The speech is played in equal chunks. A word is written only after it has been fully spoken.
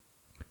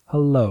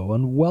Hello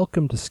and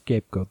welcome to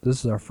Scapegoat.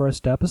 This is our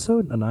first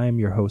episode and I am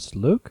your host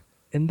Luke.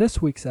 In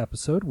this week's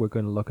episode we're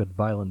going to look at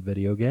violent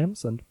video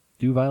games and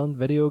do violent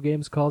video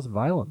games cause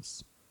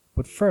violence?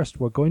 But first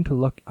we're going to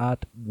look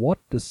at what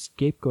does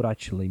scapegoat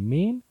actually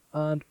mean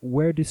and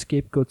where do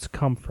scapegoats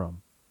come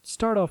from. To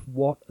start off,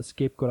 what a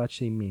scapegoat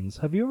actually means.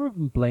 Have you ever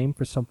been blamed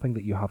for something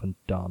that you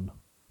haven't done?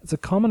 It's a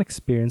common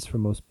experience for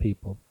most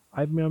people.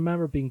 I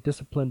remember being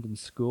disciplined in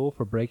school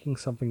for breaking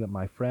something that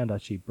my friend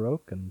actually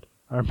broke, and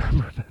I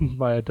remember in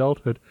my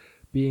adulthood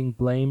being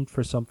blamed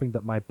for something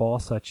that my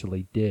boss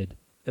actually did.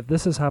 If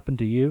this has happened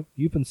to you,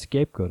 you've been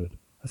scapegoated.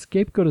 A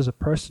scapegoat is a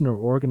person or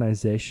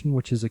organization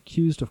which is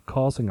accused of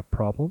causing a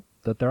problem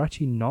that they're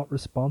actually not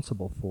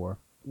responsible for.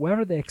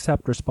 Whether they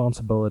accept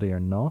responsibility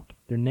or not,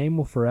 their name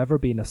will forever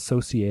be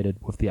associated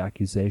with the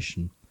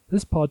accusation.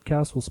 This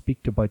podcast will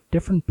speak about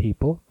different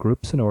people,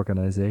 groups and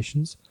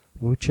organizations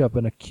which have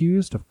been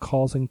accused of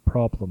causing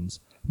problems,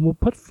 and will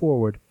put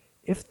forward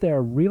if they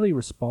are really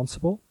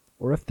responsible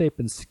or if they've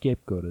been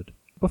scapegoated.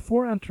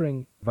 Before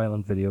entering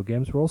violent video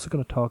games, we're also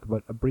going to talk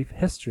about a brief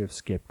history of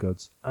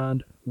scapegoats,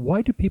 and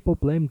why do people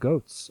blame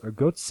goats? Are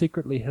goats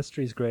secretly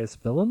history's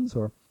greatest villains,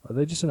 or are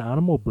they just an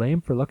animal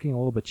blamed for looking a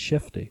little bit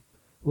shifty?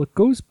 Well, it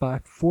goes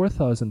back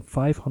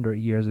 4,500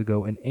 years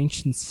ago in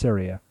ancient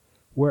Syria,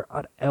 where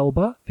at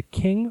Elba, the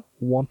king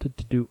wanted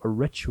to do a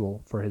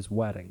ritual for his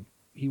wedding.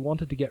 He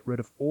wanted to get rid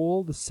of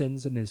all the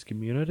sins in his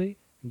community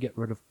and get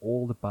rid of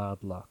all the bad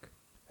luck.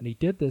 And he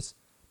did this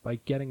by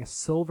getting a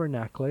silver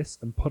necklace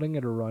and putting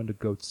it around a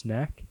goat's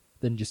neck,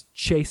 then just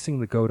chasing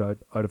the goat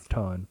out of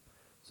town.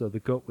 So the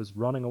goat was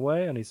running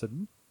away and he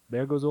said,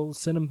 there goes all the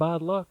sin and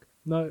bad luck.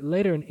 Now,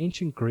 later in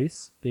ancient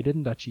Greece, they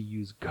didn't actually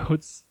use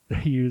goats.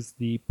 They used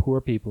the poor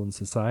people in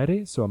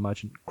society, so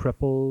imagine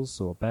cripples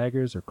or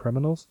beggars or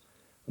criminals.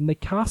 And they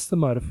cast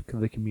them out of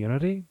the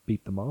community,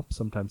 beat them up,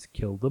 sometimes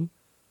killed them.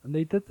 And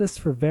they did this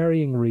for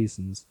varying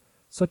reasons,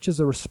 such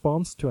as a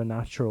response to a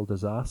natural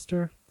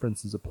disaster, for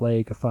instance a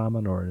plague, a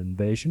famine, or an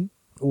invasion.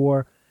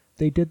 Or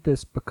they did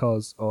this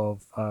because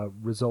of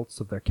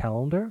results of their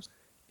calendars.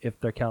 If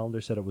their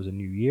calendar said it was a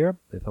new year,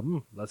 they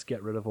thought, let's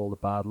get rid of all the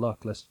bad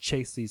luck, let's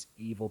chase these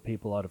evil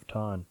people out of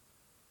town.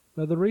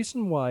 Now the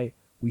reason why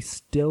we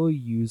still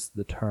use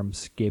the term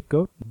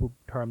scapegoat, the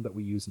term that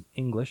we use in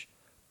English,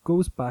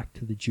 goes back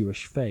to the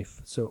Jewish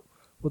faith. So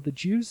what the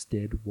Jews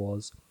did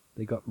was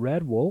they got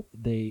red wool,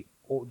 they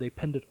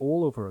pinned it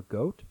all over a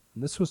goat,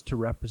 and this was to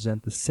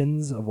represent the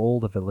sins of all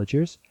the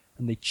villagers,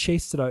 and they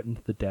chased it out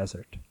into the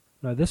desert.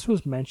 Now this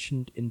was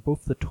mentioned in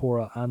both the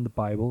Torah and the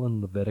Bible in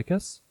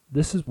Leviticus.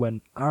 This is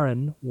when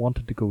Aaron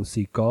wanted to go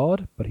see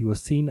God, but he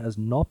was seen as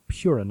not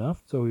pure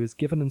enough, so he was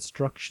given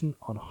instruction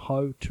on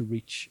how to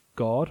reach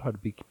God, how to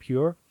be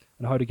pure,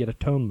 and how to get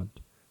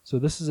atonement. So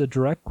this is a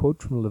direct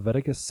quote from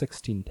Leviticus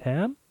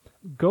 16:10.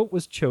 Goat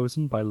was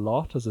chosen by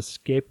Lot as a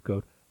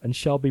scapegoat, and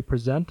shall be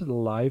presented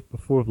alive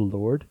before the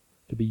Lord,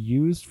 to be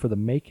used for the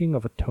making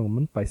of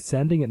atonement by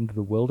sending it into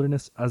the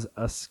wilderness as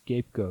a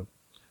scapegoat.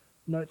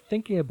 Now,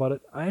 thinking about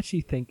it, I actually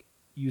think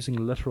using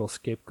literal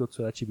scapegoats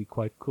would actually be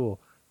quite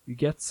cool. You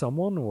get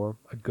someone, or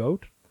a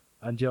goat,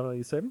 and generally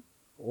you say,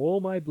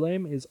 all my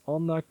blame is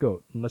on that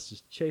goat, and let's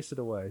just chase it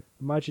away.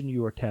 Imagine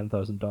you were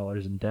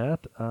 $10,000 in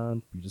debt,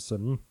 and you just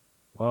said,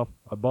 well,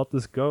 I bought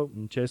this goat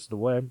and chased it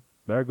away.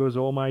 There goes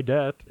all my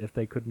debt. If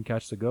they couldn't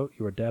catch the goat,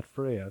 you were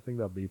debt-free. I think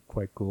that'd be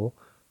quite cool.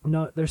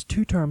 Now, there's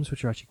two terms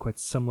which are actually quite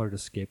similar to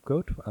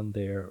scapegoat, and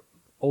they're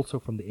also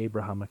from the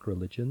Abrahamic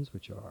religions,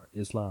 which are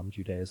Islam,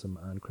 Judaism,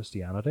 and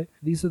Christianity.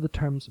 These are the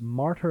terms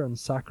martyr and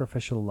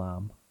sacrificial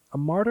lamb. A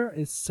martyr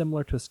is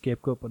similar to a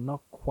scapegoat, but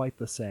not quite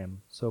the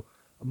same. So,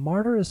 a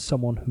martyr is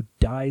someone who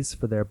dies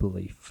for their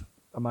belief.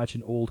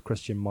 Imagine old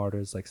Christian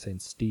martyrs like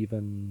St.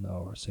 Stephen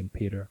or St.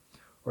 Peter,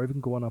 or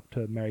even going up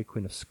to Mary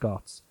Queen of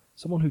Scots.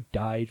 Someone who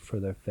died for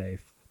their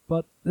faith.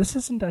 But this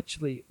isn't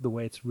actually the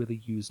way it's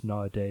really used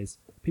nowadays.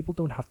 People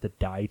don't have to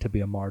die to be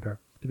a martyr.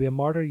 To be a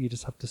martyr, you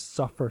just have to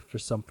suffer for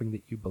something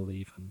that you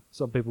believe in.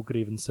 Some people could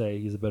even say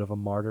he's a bit of a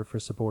martyr for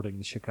supporting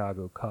the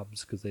Chicago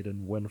Cubs because they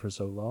didn't win for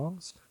so long.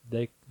 So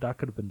that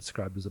could have been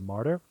described as a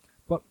martyr.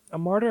 But a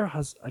martyr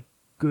has a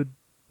good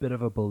bit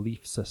of a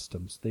belief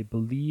system. So they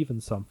believe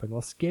in something.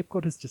 Well,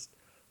 scapegoat is just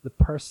the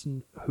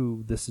person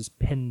who this is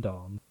pinned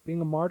on.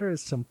 Being a martyr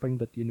is something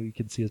that you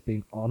can see as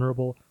being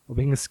honorable, or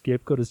being a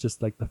scapegoat is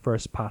just like the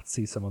first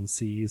patsy someone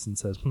sees and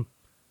says,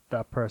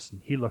 that person,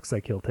 he looks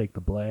like he'll take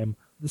the blame.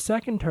 The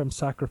second term,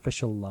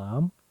 sacrificial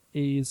lamb,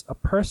 is a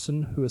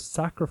person who is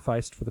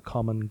sacrificed for the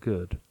common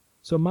good.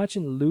 So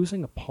imagine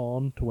losing a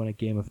pawn to win a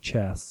game of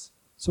chess.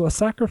 So a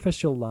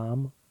sacrificial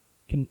lamb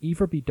can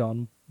either be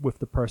done with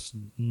the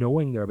person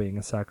knowing they're being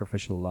a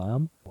sacrificial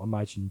lamb.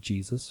 Imagine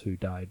Jesus, who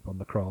died on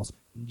the cross.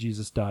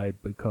 Jesus died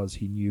because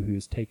he knew he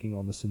was taking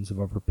on the sins of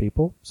other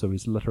people, so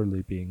he's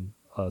literally being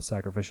a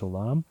sacrificial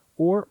lamb.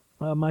 Or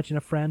imagine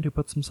a friend who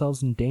puts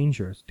themselves in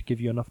danger to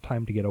give you enough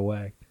time to get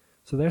away.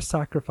 So they're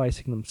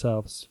sacrificing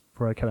themselves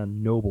for a kind of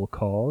noble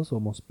cause,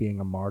 almost being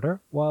a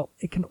martyr. While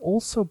it can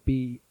also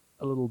be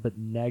a little bit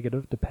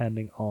negative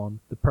depending on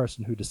the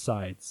person who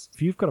decides.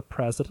 If you've got a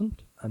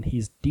president and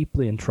he's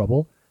deeply in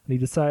trouble and he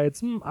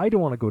decides, I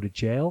don't want to go to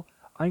jail.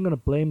 I'm going to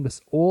blame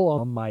this all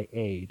on my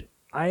aide.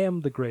 I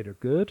am the greater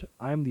good.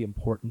 I am the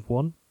important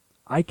one.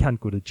 I can't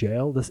go to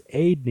jail. This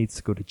aide needs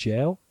to go to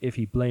jail. If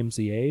he blames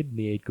the aide and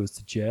the aide goes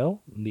to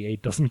jail and the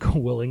aide doesn't go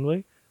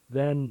willingly,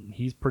 then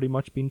he's pretty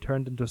much been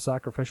turned into a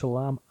sacrificial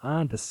lamb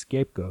and a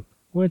scapegoat,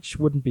 which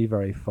wouldn't be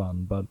very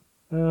fun, but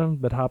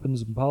it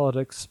happens in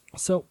politics.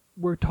 So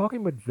we're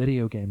talking about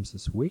video games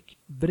this week.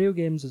 Video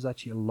games is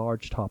actually a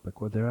large topic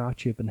where there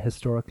actually have been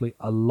historically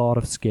a lot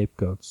of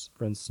scapegoats.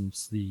 For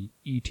instance, the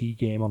E.T.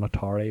 game on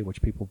Atari,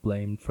 which people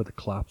blamed for the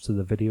collapse of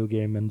the video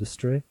game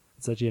industry.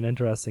 It's actually an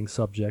interesting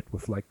subject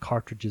with like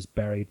cartridges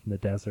buried in the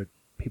desert,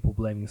 people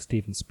blaming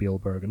Steven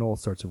Spielberg and all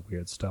sorts of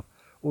weird stuff.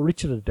 We'll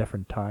reach it at a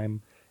different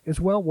time. It's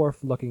well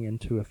worth looking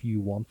into if you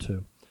want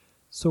to.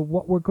 So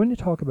what we're going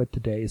to talk about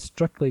today is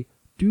strictly,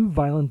 do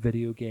violent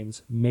video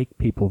games make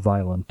people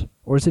violent?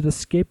 Or is it a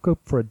scapegoat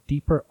for a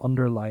deeper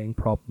underlying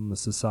problem in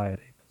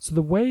society? So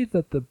the way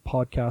that the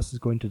podcast is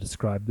going to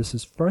describe this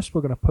is, first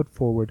we're going to put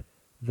forward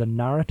the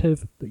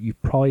narrative that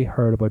you've probably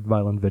heard about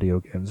violent video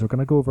games. We're going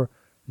to go over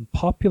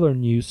popular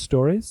news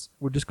stories.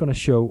 We're just going to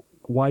show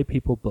why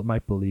people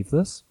might believe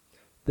this.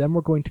 Then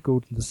we're going to go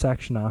to the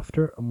section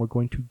after, and we're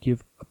going to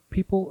give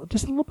people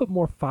just a little bit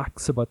more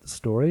facts about the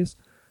stories,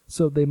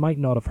 so they might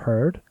not have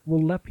heard.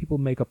 We'll let people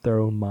make up their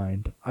own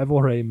mind. I've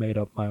already made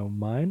up my own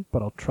mind,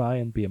 but I'll try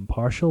and be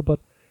impartial, but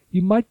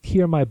you might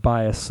hear my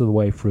bias the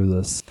way through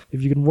this.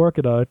 If you can work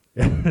it out,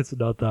 it's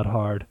not that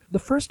hard. The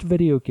first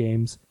video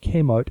games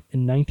came out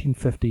in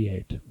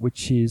 1958,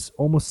 which is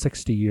almost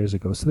 60 years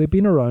ago. So they've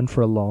been around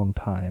for a long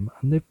time,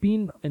 and they've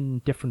been in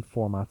different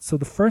formats. So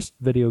the first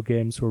video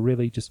games were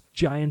really just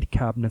giant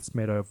cabinets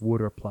made out of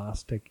wood or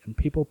plastic, and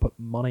people put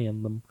money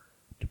in them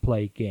to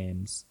play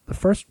games. The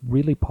first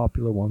really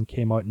popular one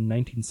came out in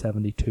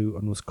 1972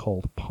 and was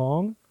called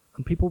Pong.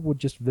 And people would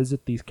just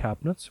visit these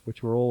cabinets,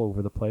 which were all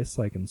over the place,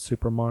 like in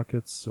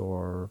supermarkets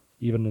or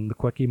even in the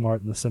Quickie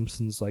Mart and the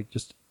Simpsons, like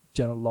just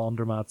general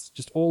laundromats,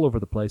 just all over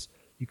the place.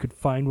 You could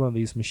find one of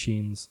these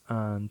machines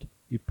and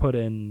you put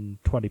in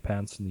 20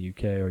 pence in the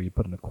UK, or you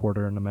put in a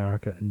quarter in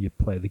America, and you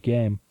play the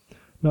game.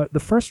 Now, the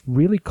first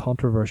really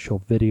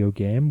controversial video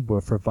game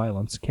for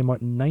violence came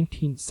out in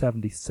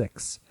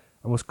 1976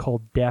 and was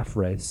called Death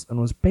Race, and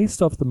was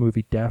based off the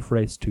movie Death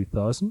Race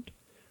 2000.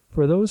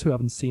 For those who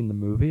haven't seen the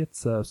movie,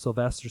 it's a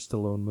Sylvester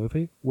Stallone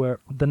movie where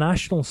the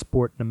national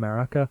sport in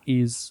America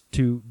is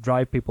to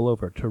drive people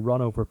over, to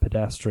run over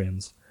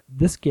pedestrians.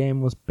 This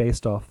game was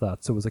based off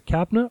that. So it was a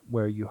cabinet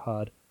where you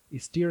had a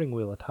steering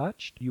wheel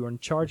attached. You were in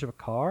charge of a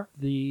car.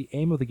 The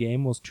aim of the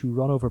game was to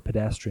run over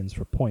pedestrians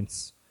for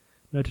points.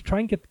 Now, to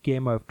try and get the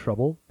game out of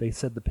trouble, they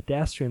said the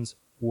pedestrians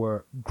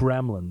were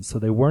gremlins, so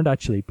they weren't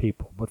actually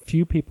people, but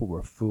few people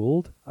were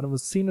fooled, and it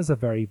was seen as a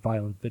very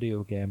violent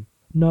video game.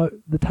 Now,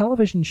 the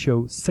television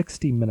show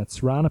 60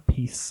 Minutes ran a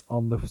piece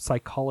on the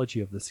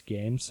psychology of this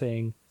game,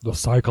 saying, "The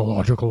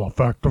psychological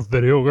effect of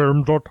video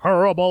games are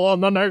terrible on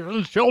the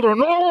nation's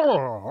children."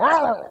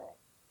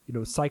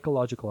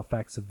 Psychological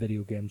effects of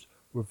video games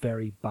were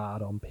very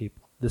bad on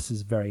people. This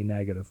is very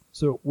negative.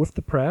 So with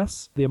the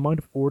press, the amount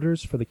of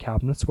orders for the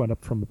cabinets went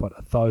up from about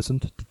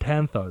 1,000 to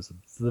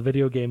 10,000. So the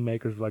video game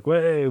makers were like,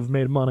 "Way, we've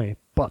made money."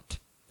 But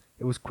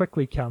it was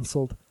quickly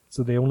cancelled.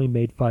 So they only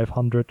made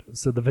 500,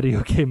 so the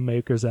video game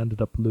makers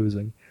ended up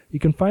losing. You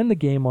can find the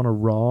game on a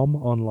ROM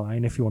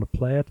online if you want to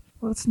play it.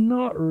 Well, it's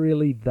not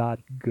really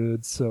that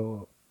good,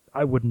 so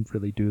I wouldn't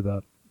really do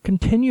that.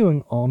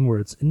 Continuing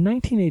onwards, in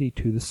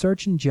 1982, the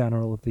Surgeon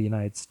General of the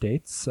United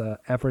States,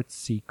 Everett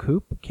C.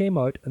 Koop, came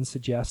out and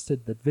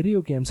suggested that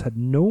video games had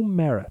no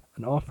merit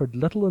and offered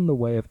little in the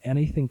way of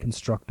anything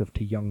constructive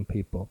to young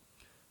people.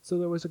 So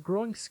there was a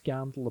growing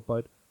scandal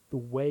about the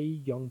way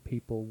young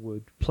people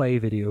would play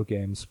video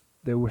games.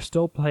 They were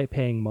still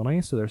paying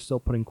money, so they're still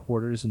putting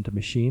quarters into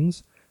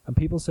machines. And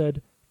people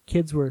said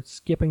kids were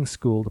skipping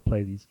school to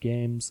play these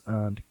games,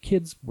 and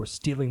kids were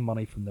stealing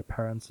money from their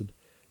parents, and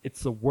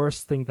it's the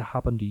worst thing to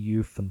happen to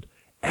youth, and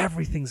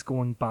everything's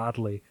going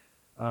badly.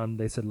 And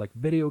they said, like,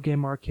 video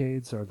game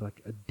arcades are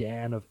like a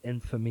den of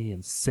infamy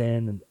and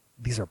sin, and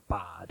these are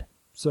bad.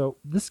 So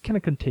this kind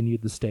of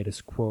continued the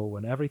status quo,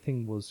 and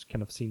everything was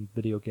kind of seen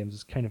video games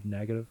as kind of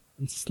negative.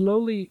 And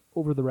slowly,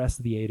 over the rest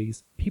of the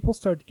 80s, people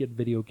started to get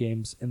video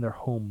games in their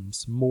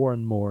homes more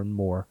and more and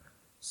more.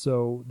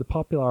 So the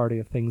popularity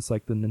of things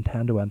like the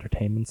Nintendo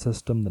Entertainment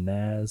System, the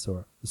NES,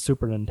 or the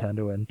Super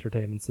Nintendo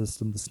Entertainment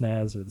System, the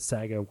SNES, or the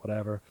Sega,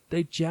 whatever,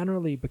 they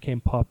generally became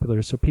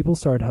popular, so people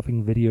started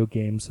having video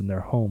games in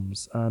their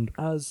homes. And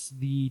as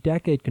the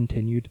decade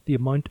continued, the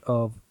amount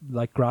of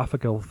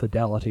graphical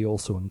fidelity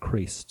also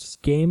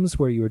increased. Games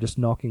where you were just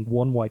knocking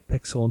one white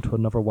pixel into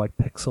another white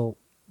pixel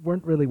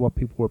weren't really what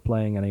people were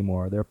playing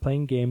anymore. They were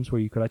playing games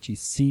where you could actually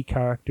see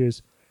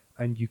characters,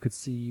 and you could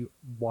see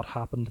what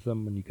happened to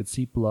them, and you could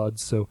see blood,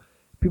 so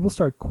people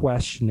started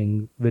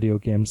questioning video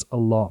games a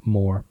lot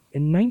more.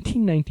 In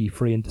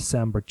 1993, in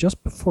December,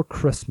 just before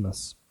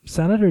Christmas,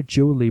 Senator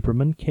Joe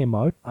Lieberman came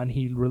out and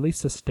he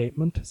released a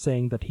statement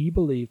saying that he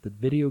believed that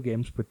video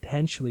games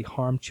potentially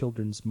harm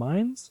children's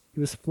minds. He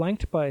was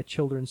flanked by a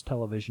children's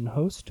television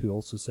host who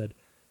also said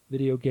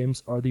video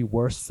games are the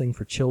worst thing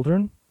for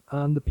children,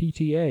 and the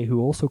PTA,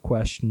 who also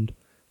questioned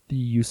the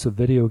use of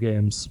video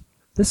games.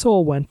 This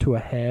all went to a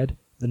head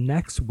the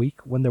next week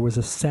when there was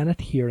a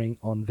Senate hearing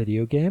on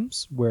video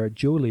games where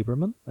Joe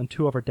Lieberman and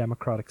 2 other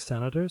Democratic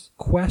senators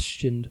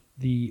questioned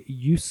the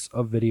use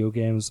of video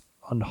games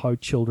and how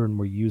children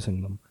were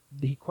using them.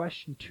 He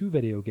questioned 2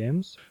 video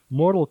games,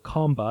 Mortal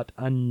Kombat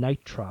and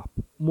Night Trap.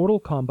 Mortal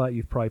Kombat,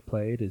 you've probably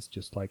played, is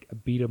just like a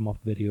beat-em-up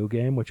video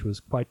game, which was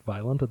quite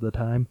violent at the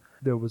time.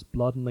 There was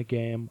blood in the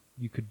game.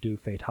 You could do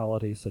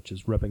fatalities such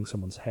as ripping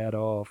someone's head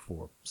off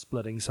or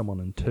splitting someone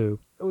in 2.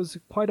 It was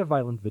quite a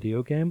violent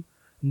video game.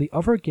 And the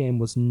other game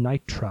was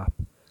Night Trap,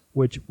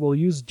 which we'll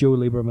use Joe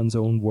Lieberman's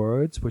own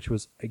words, which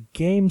was a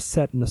game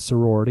set in a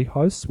sorority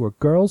house where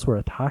girls were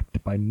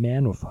attacked by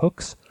men with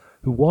hooks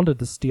who wanted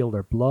to steal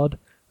their blood,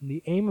 and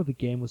the aim of the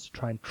game was to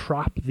try and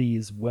trap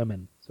these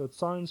women. So it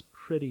sounds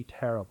pretty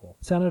terrible.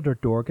 Senator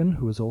Dorgan,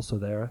 who was also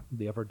there,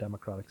 the other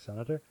Democratic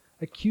senator,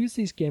 accused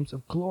these games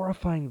of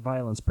glorifying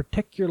violence,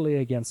 particularly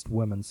against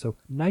women. So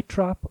Night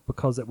Trap,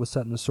 because it was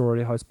set in a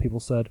sorority house, people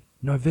said,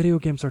 no, video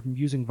games are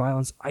using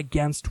violence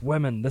against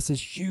women. This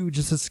is huge.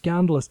 This is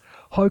scandalous.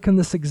 How can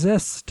this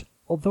exist?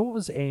 Although it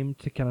was aimed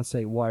to kind of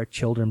say, why are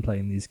children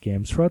playing these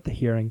games? Throughout the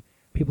hearing,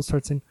 people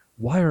started saying,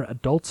 why are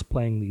adults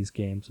playing these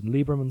games? And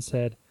Lieberman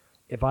said,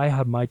 if I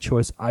had my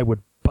choice, I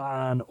would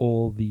ban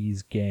all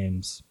these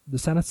games. The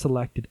Senate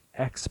selected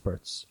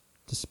experts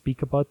to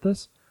speak about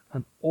this,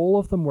 and all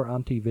of them were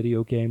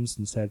anti-video games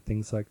and said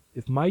things like,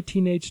 if my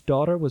teenage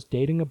daughter was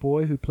dating a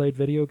boy who played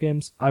video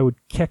games, I would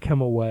kick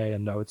him away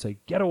and I would say,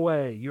 get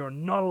away, you're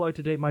not allowed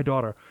to date my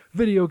daughter.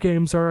 Video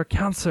games are a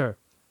cancer.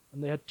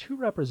 And they had 2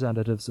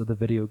 representatives of the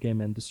video game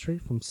industry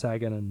from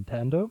Sega and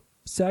Nintendo.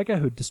 Sega,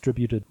 who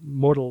distributed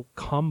Mortal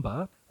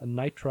Kombat and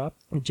Night Trap,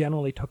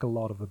 generally took a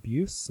lot of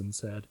abuse and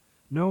said,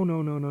 no,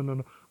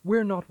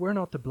 we're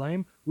not to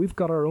blame. We've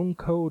got our own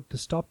code to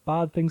stop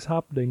bad things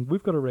happening.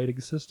 We've got a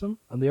rating system.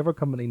 And the other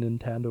company,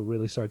 Nintendo,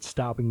 really started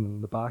stabbing them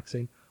in the back,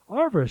 saying,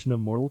 our version of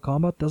Mortal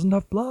Kombat doesn't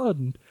have blood,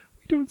 and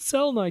we don't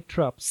sell Night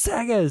Trap.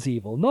 Sega is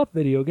evil, not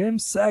video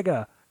games,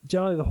 Sega.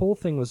 Generally, the whole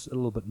thing was a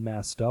little bit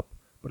messed up,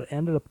 but it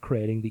ended up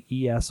creating the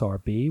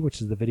ESRB,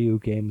 which is the video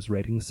games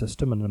rating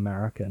system in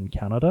America and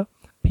Canada.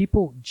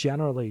 People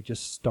generally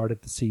just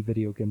started to see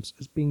video games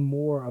as being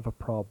more of a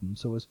problem,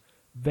 so it was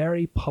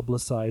very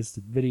publicized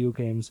that video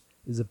games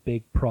is a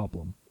big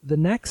problem. The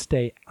next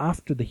day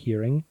after the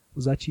hearing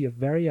was actually a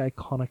very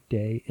iconic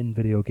day in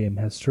video game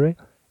history.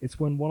 It's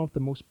when one of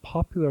the most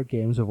popular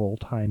games of all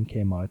time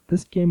came out.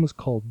 This game was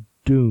called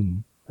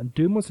Doom, and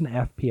Doom was an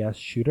FPS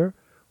shooter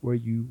where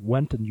you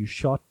went and you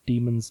shot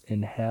demons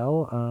in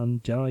hell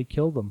and generally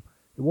killed them.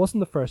 It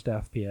wasn't the first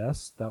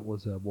FPS, that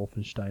was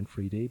Wolfenstein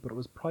 3D, but it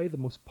was probably the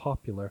most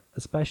popular,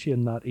 especially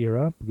in that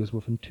era, because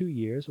within 2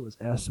 years it was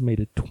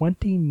estimated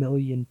 20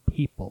 million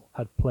people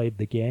had played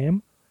the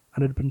game,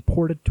 and it had been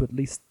ported to at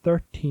least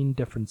 13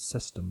 different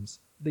systems.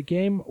 The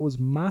game was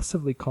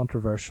massively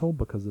controversial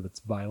because of its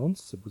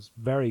violence. It was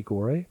very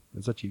gory. It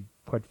was actually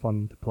quite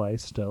fun to play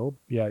still.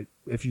 Yeah,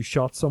 if you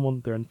shot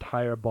someone, their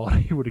entire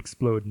body would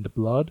explode into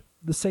blood.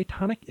 The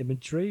satanic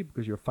imagery,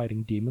 because you're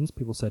fighting demons,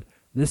 people said,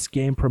 this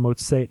game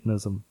promotes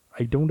Satanism.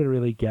 I don't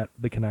really get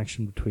the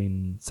connection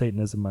between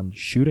Satanism and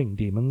shooting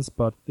demons,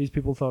 but these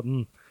people thought,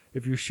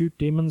 if you shoot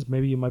demons,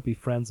 maybe you might be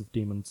friends of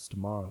demons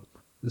tomorrow.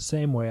 The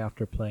same way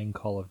after playing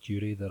Call of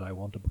Duty that I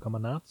want to become a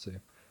Nazi.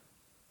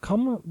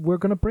 We're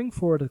going to bring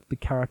forward the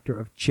character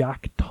of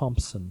Jack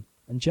Thompson.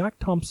 And Jack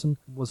Thompson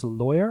was a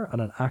lawyer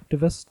and an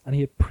activist, and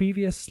he had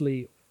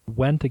previously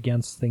went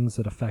against things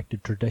that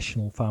affected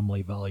traditional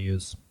family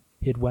values.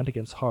 He had went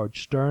against Howard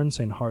Stern,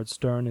 saying Howard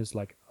Stern is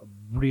like a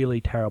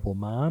really terrible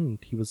man, and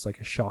he was like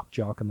a shock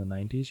jock in the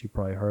 90s, you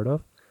probably heard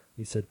of.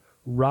 He said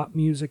rap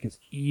music is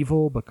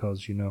evil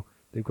because,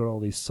 they've got all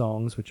these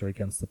songs which are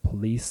against the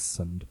police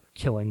and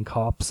killing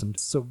cops, and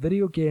so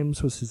video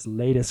games was his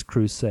latest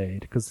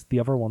crusade because the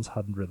other ones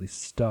hadn't really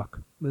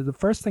stuck. The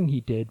first thing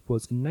he did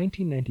was in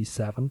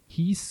 1997,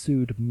 he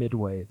sued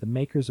Midway, the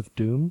makers of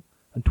Doom,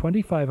 and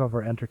 25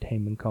 other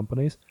entertainment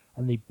companies,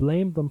 and they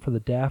blamed them for the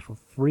death of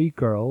 3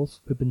 girls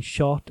who had been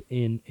shot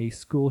in a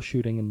school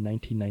shooting in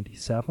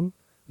 1997.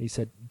 He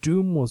said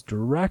Doom was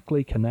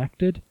directly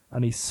connected,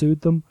 and he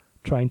sued them,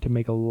 trying to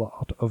make a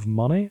lot of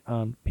money,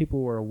 and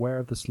people were aware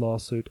of this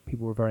lawsuit.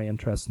 People were very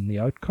interested in the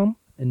outcome.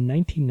 In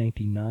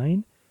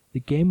 1999,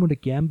 the game would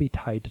again be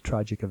tied to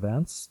tragic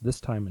events,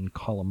 this time in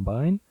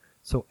Columbine.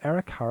 So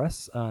Eric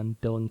Harris and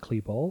Dylan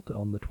Klebold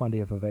on the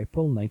 20th of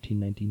April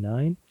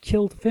 1999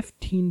 killed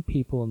 15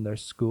 people in their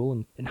school,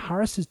 and in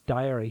Harris's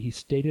diary he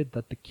stated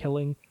that the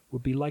killing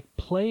would be like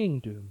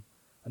playing Doom,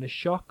 and a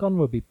shotgun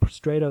would be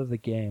straight out of the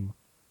game.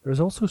 There is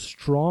also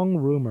strong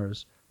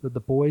rumors that the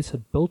boys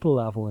had built a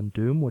level in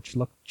Doom which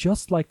looked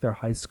just like their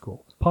high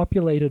school.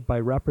 populated by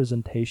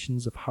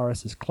representations of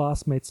Harris's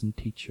classmates and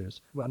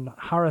teachers. When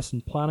Harris,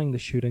 in planning the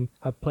shooting,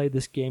 had played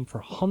this game for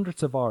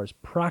hundreds of hours,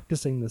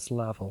 practicing this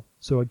level.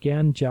 So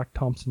again, Jack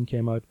Thompson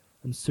came out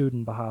and sued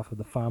on behalf of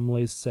the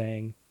families,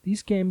 saying,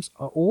 "These games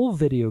are all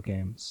video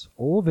games.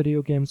 All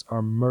video games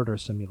are murder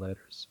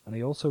simulators." And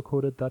he also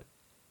quoted that,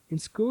 "In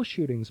school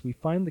shootings, we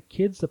find the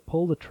kids that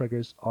pull the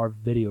triggers are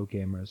video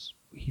gamers."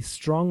 He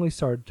strongly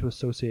started to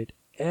associate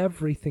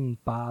everything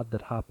bad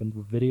that happened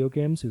with video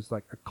games. He was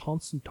like a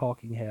constant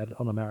talking head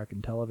on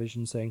American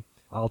television saying,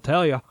 "I'll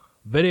tell you,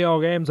 video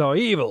games are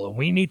evil and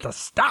we need to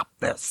stop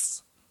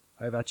this."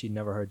 I've actually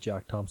never heard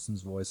Jack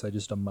Thompson's voice. I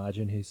just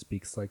imagine he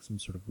speaks like some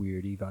sort of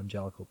weird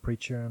evangelical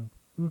preacher, and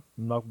I'm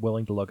not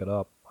willing to look it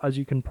up. As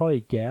you can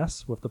probably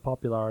guess, with the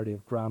popularity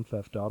of Grand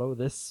Theft Auto,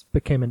 this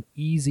became an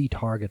easy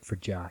target for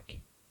Jack,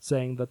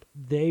 saying that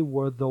they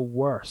were the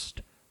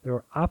worst. They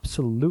were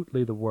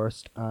absolutely the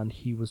worst, and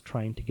he was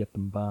trying to get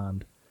them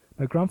banned.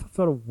 Now, Grand Theft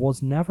Auto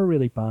was never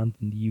really banned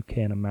in the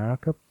UK and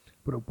America,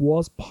 but it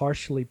was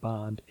partially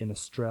banned in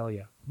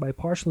Australia. By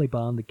partially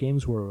banned, the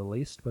games were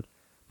released, but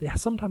they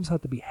sometimes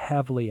had to be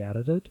heavily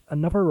edited.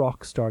 Another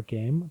Rockstar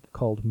game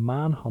called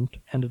Manhunt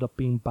ended up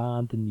being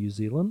banned in New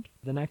Zealand.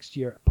 The next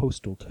year,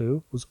 Postal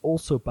 2 was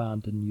also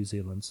banned in New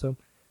Zealand. So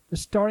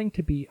there's starting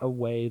to be a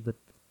way that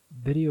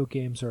video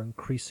games are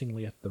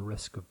increasingly at the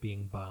risk of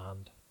being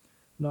banned.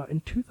 Now,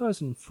 in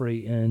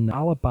 2003, in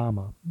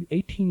Alabama, an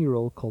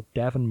 18-year-old called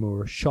Devin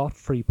Moore shot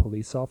 3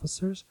 police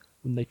officers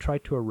when they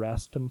tried to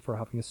arrest him for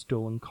having a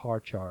stolen car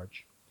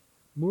charge.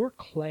 Moore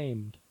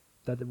claimed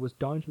that it was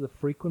down to the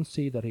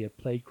frequency that he had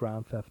played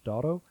Grand Theft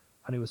Auto,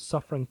 and he was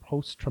suffering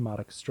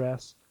post-traumatic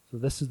stress, so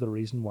this is the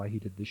reason why he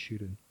did the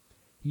shooting.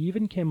 He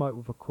even came out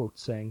with a quote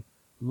saying,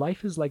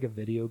 "Life is like a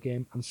video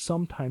game, and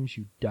sometimes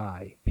you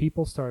die."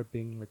 People started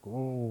being like,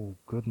 "Oh,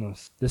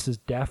 goodness, this is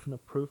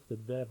definite proof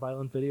that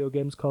violent video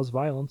games cause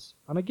violence."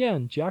 And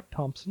again, Jack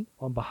Thompson,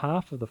 on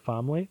behalf of the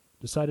family,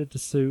 decided to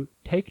sue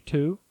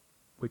Take-Two,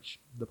 which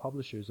the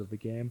publishers of the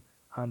game,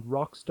 and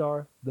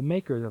Rockstar, the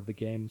makers of the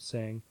game,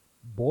 saying,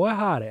 "Boy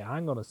howdy,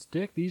 I'm going to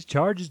stick these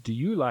charges to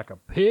you like a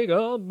pig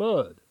on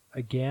mud."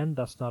 Again,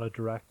 that's not a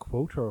direct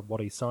quote or what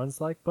he sounds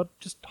like, but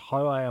just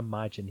how I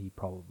imagine he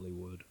probably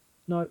would.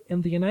 Now,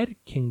 in the United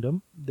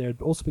Kingdom, there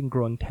had also been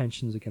growing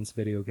tensions against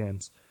video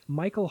games.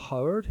 Michael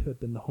Howard, who had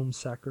been the Home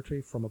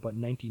Secretary from about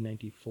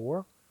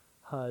 1994,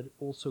 had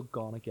also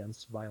gone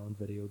against violent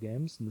video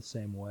games in the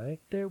same way.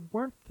 They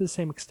weren't to the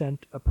same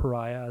extent a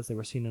pariah as they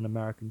were seen in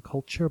American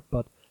culture,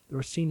 but they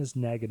were seen as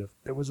negative.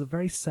 There was a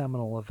very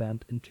seminal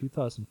event in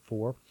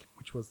 2004,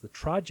 which was the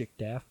tragic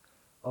death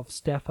of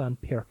Stefan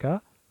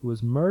Pirka, who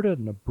was murdered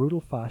in a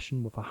brutal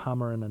fashion with a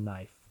hammer and a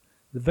knife.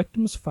 The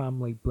victim's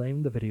family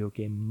blamed the video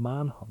game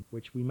Manhunt,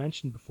 which we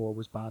mentioned before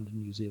was banned in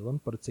New Zealand,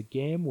 but it's a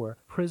game where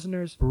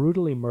prisoners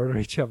brutally murder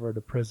each other in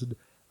a prison,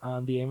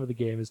 and the aim of the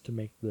game is to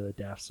make the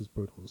deaths as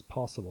brutal as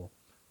possible.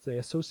 So they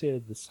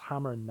associated this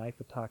hammer and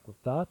knife attack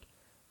with that,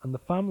 and the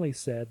family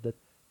said that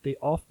they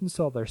often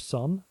saw their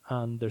son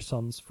and their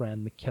son's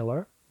friend, the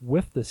killer,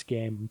 with this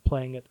game and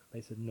playing it.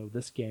 They said, "No,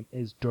 this game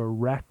is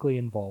directly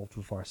involved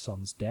with our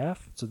son's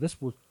death." So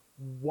this was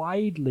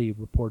widely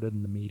reported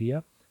in the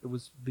media.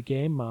 The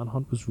game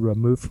Manhunt was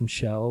removed from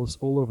shelves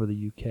all over the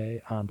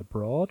UK and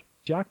abroad.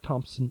 Jack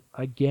Thompson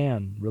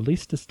again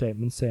released a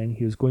statement saying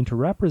he was going to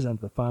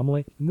represent the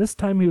family, and this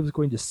time he was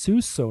going to sue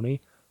Sony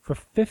for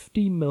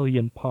 £50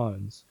 million,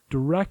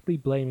 directly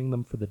blaming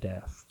them for the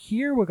death.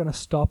 Here we're going to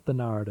stop the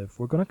narrative.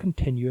 We're going to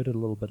continue it a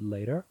little bit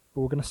later,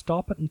 but we're going to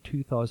stop it in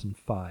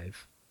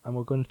 2005, and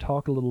we're going to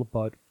talk a little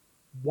about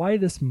why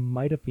this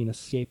might have been a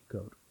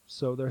scapegoat.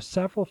 So there are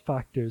several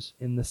factors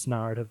in this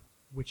narrative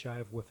which I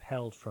have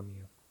withheld from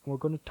you. We're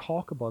going to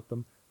talk about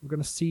them. We're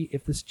going to see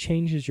if this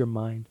changes your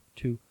mind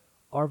to,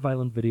 are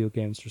violent video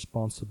games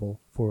responsible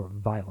for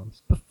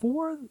violence?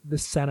 Before the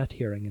Senate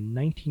hearing in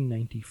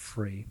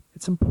 1993,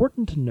 it's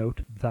important to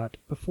note that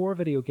before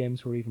video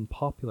games were even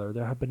popular,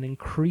 there had been an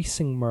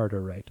increasing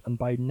murder rate, and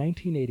by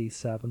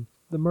 1987,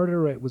 the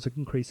murder rate was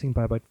increasing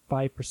by about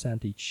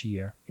 5% each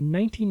year. In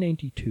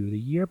 1992, the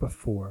year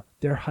before,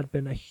 there had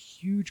been a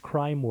huge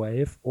crime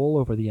wave all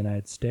over the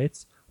United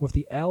States, with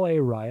the LA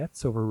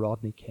riots over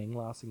Rodney King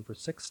lasting for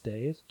 6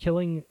 days,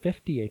 killing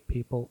 58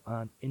 people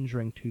and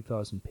injuring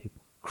 2,000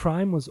 people.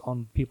 Crime was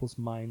on people's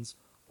minds.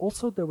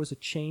 Also, there was a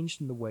change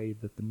in the way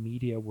that the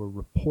media were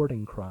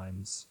reporting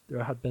crimes.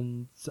 There had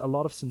been a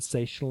lot of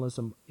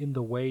sensationalism in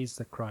the ways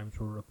that crimes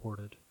were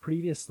reported.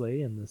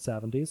 Previously, in the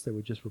 70s, they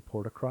would just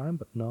report a crime,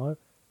 but now it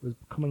was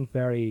becoming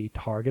very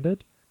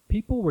targeted.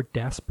 People were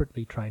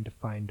desperately trying to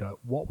find out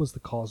what was the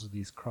cause of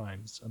these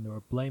crimes, and they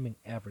were blaming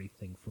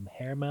everything from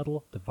hair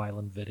metal to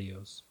violent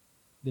videos.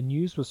 The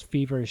news was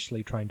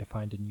feverishly trying to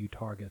find a new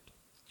target.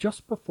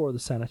 Just before the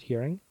Senate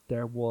hearing,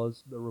 there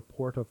was the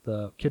report of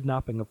the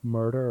kidnapping of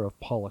murder of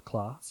Paula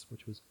Klaas,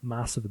 which was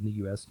massive in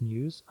the US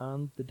news,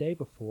 and the day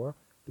before,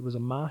 there was a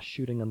mass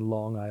shooting in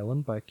Long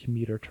Island by a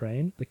commuter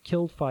train that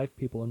killed 5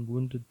 people and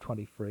wounded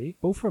 23.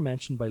 Both were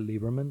mentioned by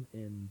Lieberman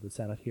in the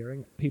Senate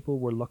hearing. People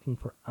were looking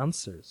for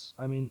answers.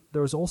 I mean,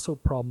 there was also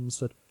problems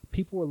that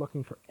people were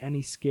looking for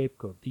any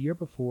scapegoat. The year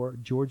before,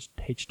 George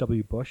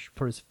H.W. Bush,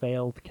 for his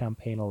failed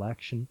campaign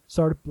election,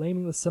 started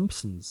blaming The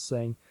Simpsons,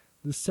 saying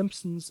The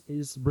Simpsons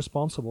is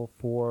responsible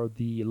for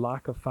the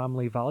lack of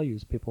family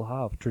values people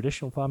have.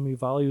 Traditional family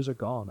values are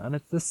gone, and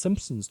it's The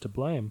Simpsons to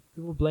blame.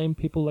 People blame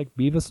people like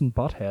Beavis and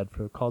Butthead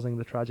for causing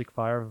the tragic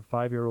fire of a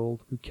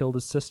 5-year-old who killed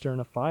his sister in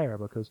a fire,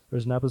 because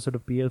there's an episode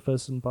of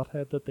Beavis and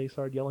Butthead that they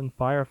started yelling,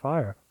 "Fire,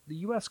 fire." The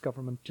US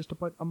government, just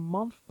about a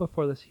month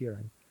before this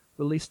hearing,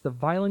 released the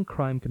Violent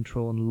Crime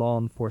Control and Law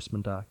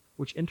Enforcement Act,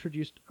 which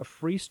introduced a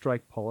free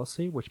strike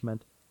policy, which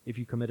meant if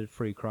you committed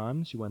free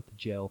crimes, you went to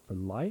jail for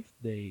life.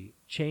 They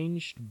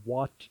changed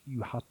what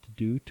you had to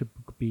do to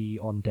be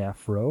on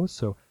death row,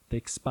 so they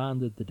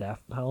expanded the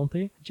death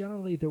penalty.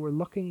 Generally, they were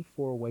looking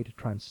for a way to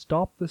try and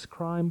stop this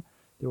crime.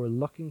 They were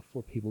looking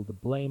for people to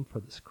blame for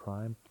this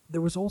crime.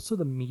 There was also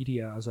the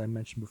media, as I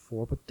mentioned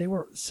before, but they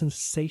were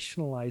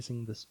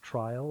sensationalizing this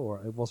trial,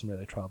 or it wasn't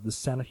really a trial, the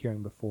Senate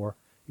hearing before.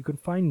 You can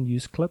find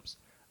news clips,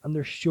 and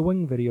they're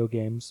showing video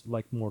games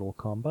like Mortal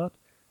Kombat,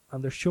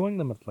 and they're showing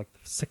them at like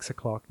 6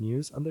 o'clock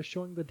news, and they're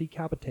showing the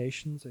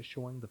decapitations, they're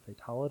showing the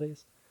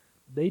fatalities.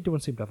 They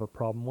don't seem to have a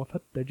problem with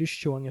it. They're just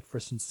showing it for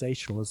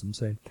sensationalism,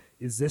 saying,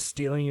 is this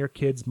stealing your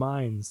kids'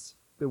 minds?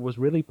 If it was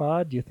really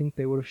bad, do you think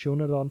they would have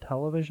shown it on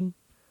television?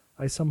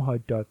 I somehow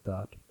doubt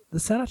that. The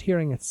Senate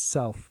hearing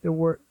itself, there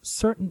were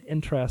certain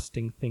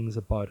interesting things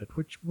about it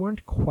which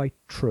weren't quite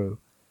true.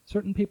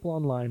 Certain people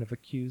online have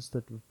accused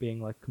it of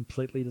being like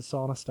completely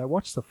dishonest. I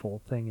watched the full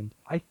thing, and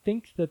I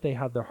think that they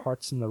had their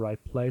hearts in the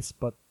right place,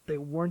 but they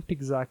weren't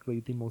exactly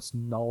the most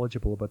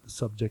knowledgeable about the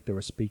subject they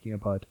were speaking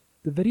about.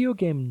 The video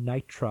game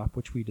Night Trap,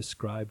 which we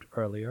described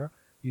earlier,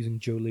 using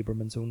Joe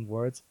Lieberman's own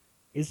words,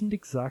 isn't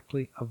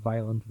exactly a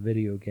violent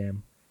video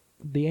game.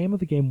 The aim of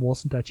the game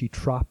wasn't actually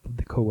trap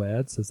the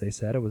co-eds, as they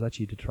said. It was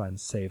actually to try and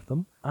save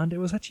them. And it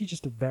was actually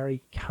just a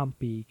very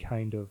campy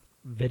kind of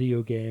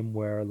video game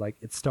where, like,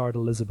 it starred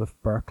Elizabeth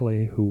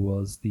Berkley, who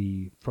was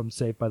from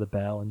Saved by the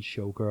Bell and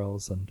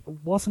Showgirls, and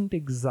it wasn't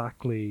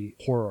exactly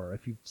horror.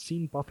 If you've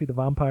seen Buffy the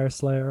Vampire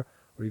Slayer,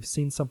 or you've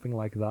seen something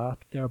like that,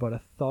 they're about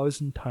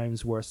 1,000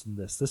 times worse than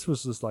this. This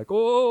was just like,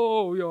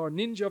 oh, you're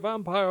ninja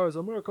vampires,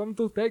 and we're coming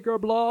to take your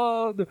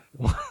blood.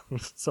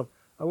 So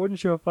I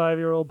wouldn't show a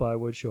 5-year-old, but I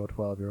would show a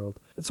 12-year-old.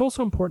 It's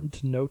also important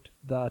to note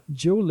that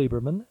Joe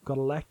Lieberman got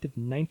elected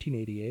in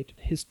 1988.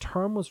 His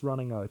term was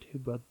running out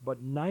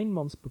about 9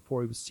 months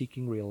before he was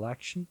seeking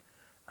re-election,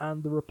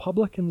 and the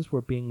Republicans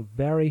were being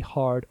very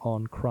hard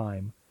on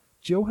crime.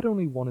 Joe had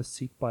only won his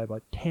seat by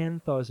about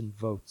 10,000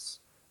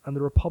 votes, and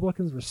the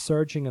Republicans were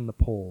surging in the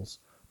polls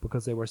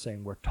because they were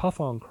saying, we're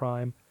tough on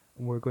crime,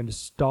 and we're going to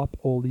stop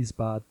all these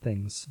bad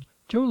things.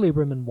 Joe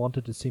Lieberman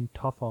wanted to seem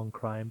tough on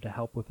crime to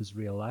help with his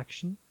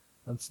re-election,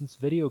 and since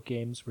video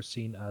games were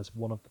seen as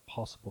one of the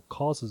possible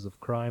causes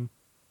of crime,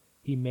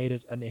 he made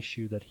it an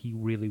issue that he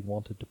really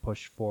wanted to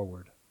push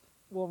forward.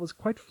 What was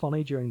quite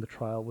funny during the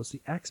trial was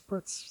the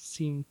experts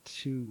seemed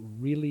to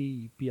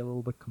really be a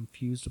little bit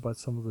confused about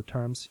some of the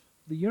terms.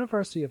 The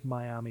University of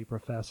Miami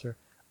professor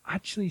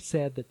actually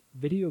said that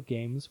video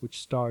games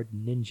which starred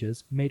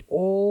ninjas made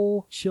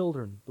all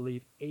children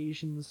believe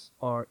Asians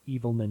are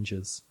evil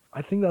ninjas.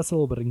 I think that's a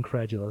little bit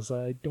incredulous.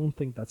 I don't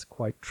think that's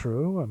quite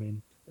true. I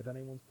mean, if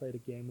anyone's played a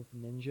game with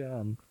a ninja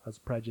and has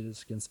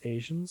prejudice against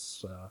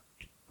Asians,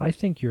 I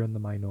think you're in the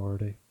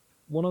minority.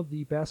 One of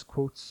the best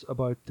quotes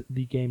about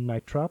the game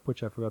Night Trap,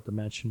 which I forgot to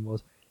mention,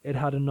 was, it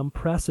had an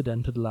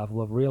unprecedented level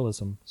of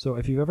realism. So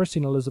if you've ever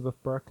seen Elizabeth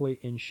Berkley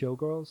in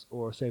Showgirls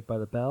or Saved by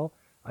the Bell,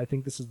 I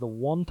think this is the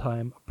one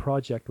time a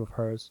project of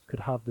hers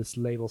could have this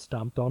label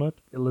stamped on it.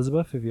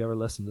 Elizabeth, if you ever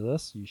listen to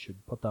this, you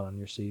should put that on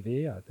your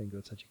CV. I think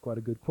that's actually quite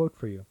a good quote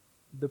for you.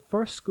 The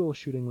first school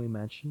shooting we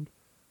mentioned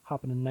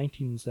happened in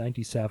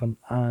 1997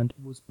 and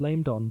was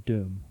blamed on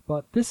Doom.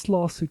 But this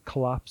lawsuit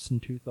collapsed in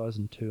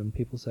 2002 and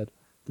people said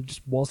there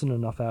just wasn't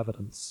enough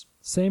evidence.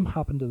 Same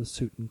happened to the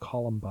suit in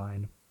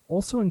Columbine.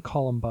 Also in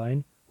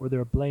Columbine, where they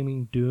were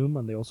blaming Doom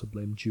and they also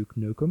blamed Duke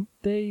Nukem,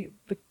 they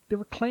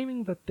were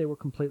claiming that they were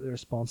completely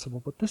responsible,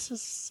 but this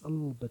is a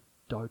little bit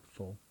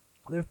doubtful.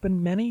 There have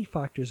been many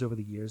factors over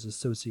the years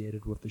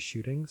associated with the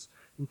shootings,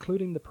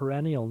 including the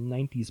perennial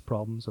 90s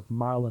problems of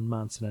Marilyn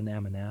Manson and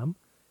Eminem.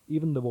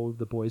 Even though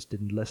the boys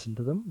didn't listen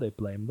to them, they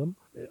blamed them.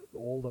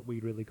 All that we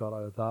really got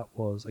out of that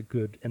was a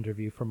good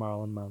interview for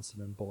Marilyn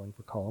Manson in Bowling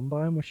for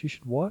Columbine, which you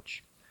should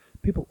watch.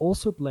 People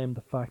also blamed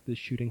the fact that the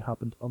shooting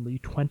happened on the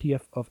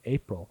 20th of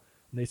April,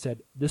 and they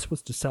said this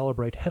was to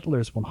celebrate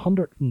Hitler's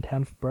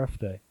 110th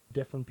birthday.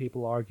 Different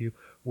people argue,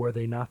 were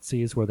they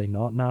Nazis, were they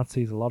not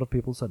Nazis? A lot of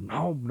people said,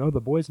 no, the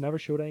boys never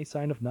showed any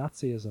sign of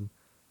Nazism.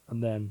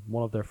 And then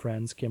one of their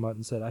friends came out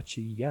and said,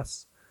 actually,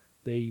 yes,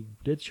 they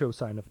did show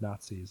sign of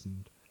Nazis,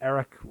 and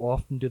Eric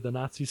often did the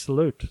Nazi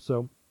salute.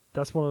 So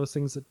that's one of those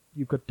things that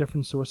you've got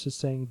different sources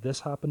saying this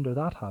happened or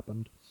that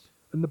happened.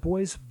 In the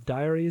boys'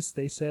 diaries,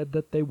 they said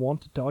that they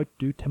wanted to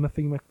outdo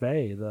Timothy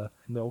McVeigh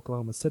in the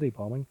Oklahoma City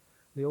bombing.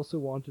 They also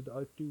wanted to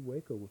outdo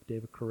Waco with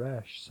David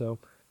Koresh. So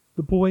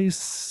the boys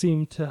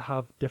seem to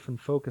have different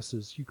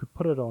focuses. You could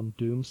put it on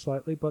Doom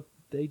slightly, but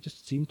they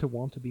just seemed to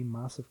want to be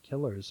massive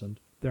killers, and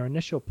their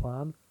initial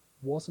plan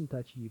wasn't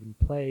that you even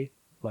play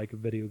like a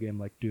video game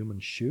like Doom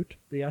and shoot.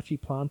 They actually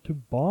planned to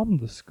bomb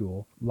the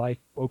school, like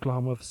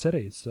Oklahoma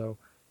City. So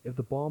if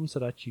the bombs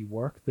had actually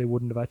worked, they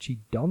wouldn't have actually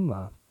done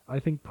that. I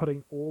think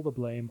putting all the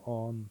blame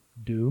on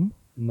Doom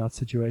in that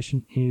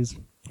situation is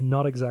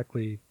not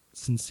exactly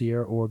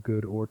sincere or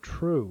good or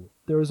true.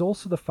 There is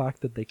also the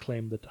fact that they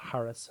claimed that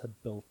Harris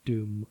had built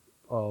Doom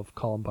of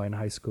Columbine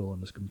High School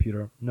on his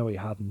computer. No, he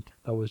hadn't.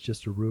 That was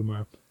just a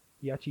rumor.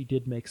 He actually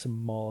did make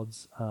some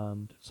mods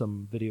and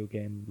some video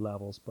game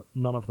levels, but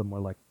none of them were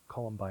like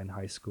Columbine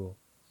High School.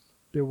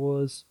 There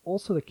was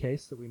also the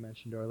case that we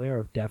mentioned earlier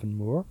of Devin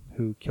Moore,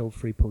 who killed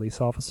 3 police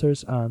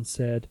officers and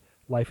said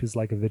life is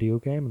like a video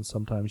game and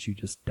sometimes you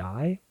just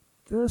die.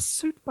 The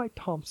suit by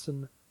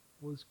Thompson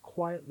was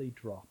quietly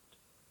dropped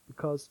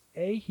because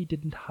A, he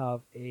didn't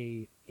have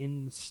a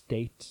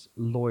in-state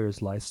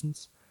lawyer's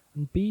license,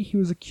 and B, he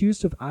was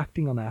accused of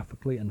acting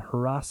unethically and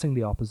harassing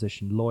the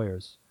opposition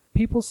lawyers.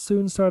 People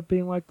soon started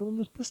being like,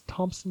 well, this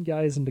Thompson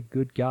guy isn't a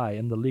good guy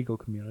in the legal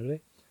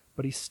community,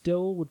 but he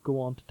still would go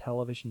on to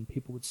television.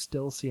 People would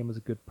still see him as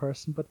a good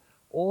person, but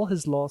all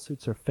his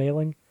lawsuits are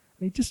failing,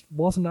 and he just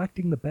wasn't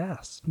acting the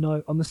best.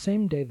 Now, on the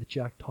same day that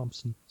Jack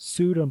Thompson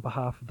sued on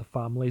behalf of the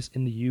families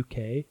in the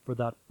UK for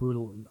that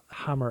brutal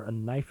hammer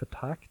and knife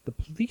attack, the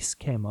police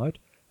came out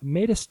and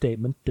made a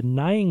statement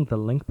denying the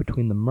link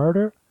between the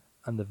murder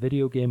and the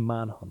video game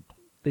Manhunt.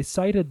 They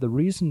cited the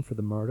reason for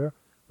the murder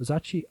was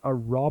actually a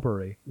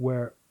robbery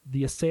where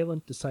the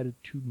assailant decided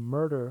to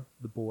murder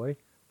the boy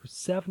for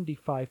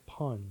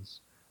 £75,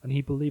 and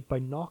he believed by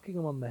knocking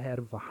him on the head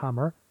with a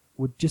hammer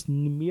would just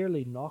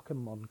merely knock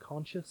him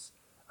unconscious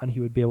and he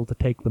would be able to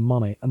take the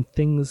money, and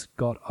things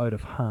got out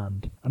of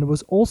hand. And it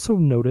was also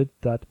noted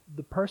that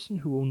the person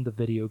who owned the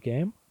video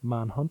game,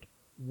 Manhunt,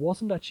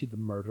 wasn't actually the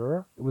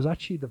murderer, it was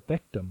actually the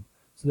victim.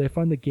 So they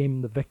found the game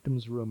in the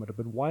victim's room. It had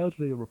been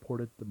widely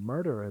reported the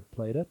murderer had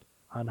played it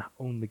and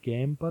owned the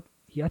game, but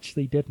he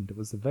actually didn't, it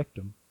was the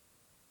victim.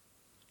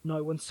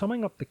 Now, when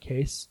summing up the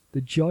case,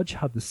 the judge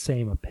had the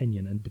same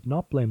opinion and did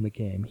not blame the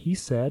game. He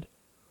said,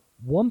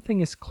 "One thing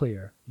is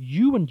clear,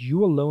 you and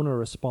you alone are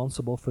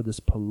responsible for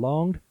this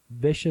prolonged,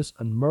 vicious,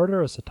 and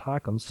murderous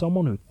attack on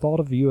someone who thought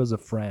of you as a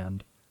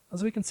friend."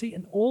 As we can see,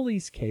 in all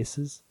these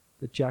cases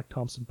that Jack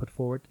Thompson put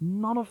forward,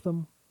 none of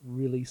them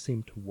really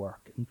seem to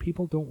work, and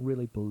people don't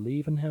really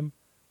believe in him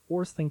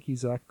or think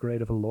he's that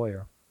great of a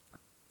lawyer.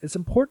 It's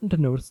important to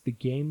notice the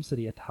games that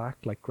he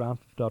attacked, like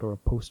Grand Theft Auto or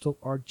Postal,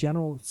 are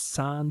general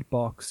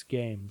sandbox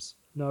games.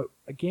 Now,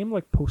 a game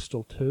like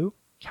Postal 2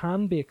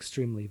 can be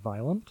extremely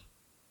violent,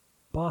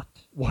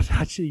 but what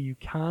actually you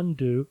can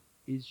do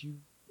is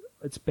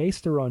it's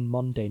based around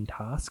mundane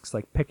tasks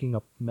like picking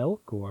up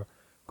milk or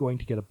going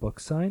to get a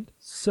book signed.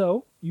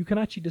 So you can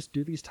actually just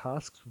do these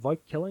tasks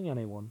without killing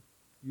anyone.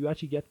 You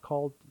actually get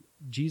called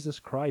Jesus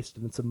Christ,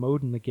 and it's a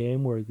mode in the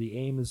game where the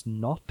aim is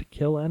not to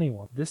kill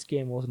anyone. This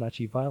game wasn't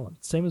actually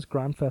violent. Same as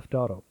Grand Theft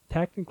Auto.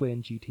 Technically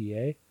in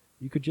GTA,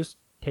 you could just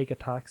take a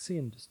taxi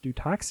and just do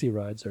taxi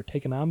rides or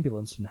take an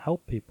ambulance and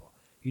help people.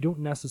 You don't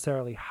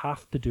necessarily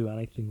have to do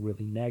anything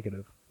really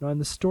negative. Now in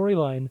the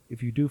storyline,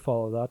 if you do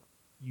follow that,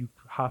 you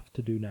have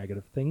to do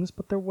negative things,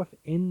 but they're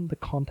within the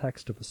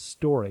context of a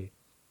story.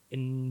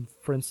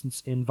 For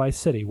instance, in Vice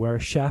City, where a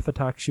chef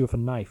attacks you with a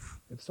knife.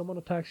 If someone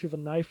attacks you with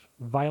a knife,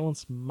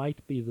 violence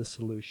might be the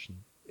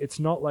solution. It's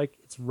not like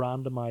it's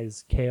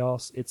randomized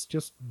chaos, it's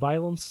just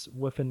violence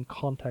within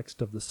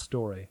context of the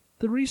story.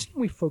 The reason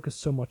we focus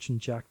so much on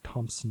Jack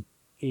Thompson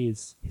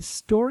is his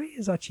story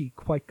is actually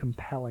quite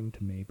compelling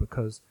to me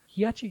because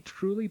he actually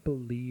truly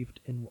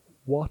believed in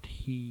what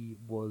he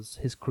was,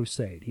 his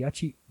crusade. He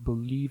actually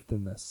believed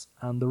in this.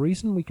 And the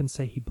reason we can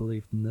say he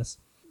believed in this,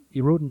 he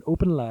wrote an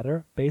open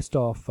letter based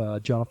off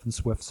Jonathan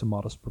Swift's A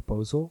Modest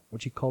Proposal,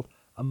 which he called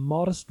a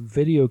modest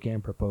video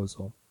game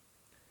proposal.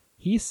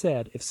 He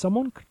said if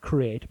someone could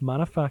create,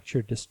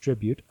 manufacture,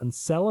 distribute, and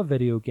sell a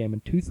video game in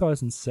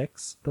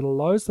 2006 that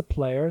allows the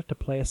player to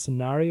play a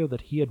scenario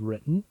that he had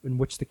written in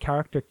which the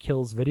character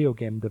kills video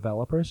game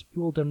developers, he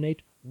will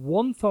donate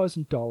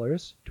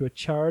 $1,000 to a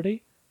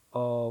charity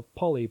of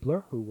Paul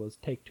Ebler, who was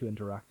Take-Two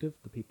Interactive,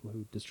 the people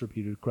who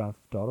distributed Grand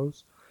Theft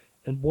Autos,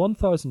 and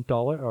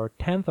 $1,000 or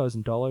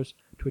 $10,000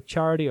 to a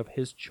charity of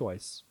his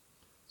choice.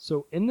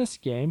 So in this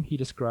game, he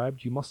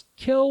described, you must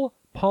kill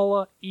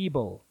Paula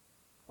Ebel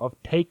of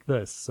Take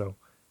This, so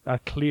a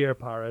clear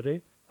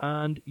parody,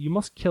 and you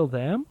must kill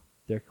them,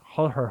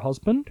 her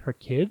husband, her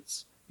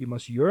kids, you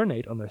must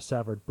urinate on their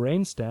severed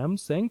brain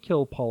stems, then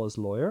kill Paula's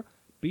lawyer,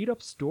 beat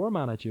up store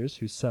managers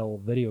who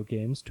sell video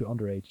games to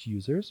underage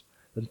users,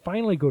 then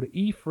finally go to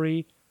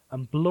E3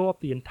 and blow up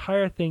the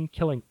entire thing,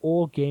 killing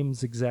all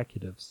games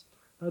executives.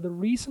 Now, the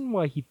reason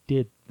why he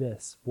did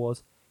this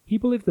was he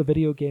believed the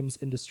video games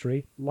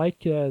industry, like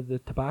the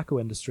tobacco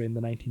industry in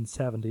the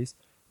 1970s,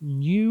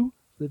 knew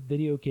that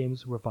video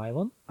games were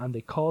violent and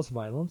they caused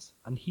violence,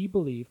 and he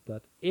believed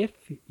that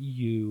if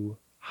you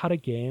had a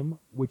game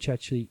which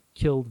actually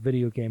killed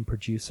video game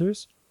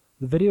producers,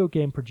 the video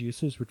game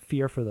producers would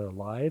fear for their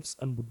lives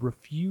and would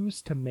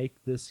refuse to make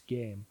this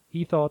game.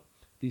 He thought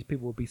these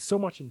people would be so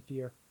much in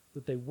fear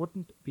that they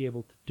wouldn't be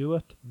able to do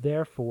it.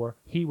 Therefore,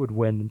 he would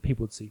win and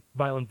people would see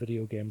violent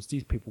video games.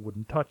 These people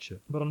wouldn't touch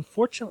it. But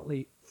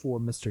unfortunately for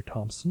Mr.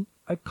 Thompson,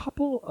 a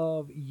couple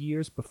of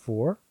years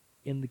before,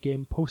 in the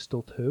game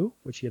Postal 2,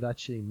 which he had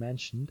actually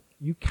mentioned,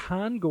 you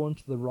can go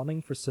into the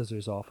Running for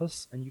Scissors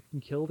office and you can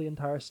kill the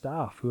entire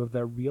staff who have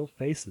their real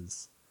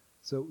faces.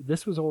 So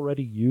this was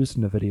already used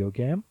in a video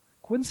game.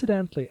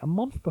 Coincidentally, a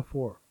month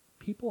before,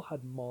 people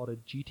had modded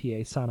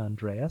GTA San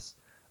Andreas,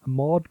 a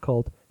mod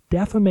called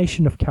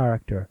Defamation of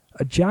Character,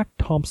 a Jack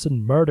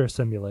Thompson murder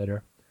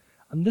simulator.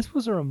 And this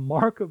was a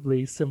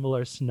remarkably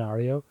similar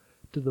scenario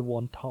to the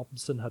one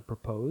Thompson had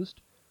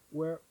proposed,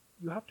 where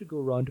you have to go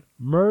around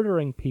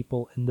murdering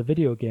people in the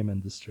video game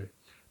industry.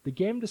 The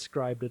game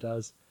described it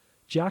as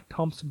Jack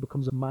Thompson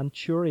becomes a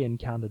Manchurian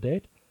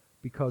candidate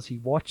because he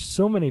watched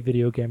so many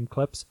video game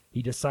clips,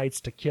 he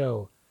decides to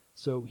kill.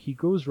 So he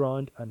goes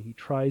around and he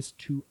tries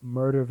to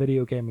murder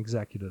video game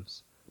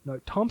executives. Now,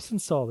 Thompson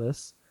saw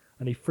this,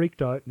 and he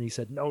freaked out and he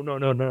said,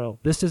 no,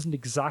 this isn't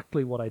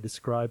exactly what I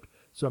described,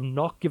 so I'm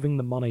not giving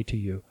the money to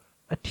you.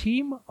 A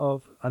team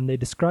of, and they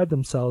described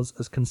themselves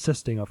as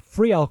consisting of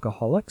 3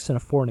 alcoholics and a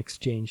foreign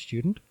exchange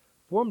student,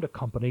 formed a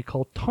company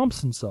called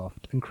Thompson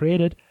Soft and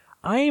created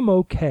I'm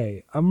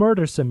OK, a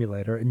murder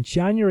simulator in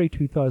January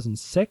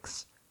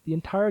 2006. The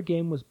entire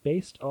game was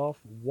based off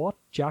what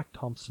Jack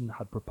Thompson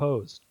had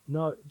proposed.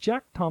 Now,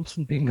 Jack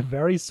Thompson, being a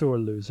very sore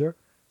loser,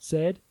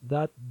 said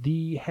that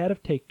the head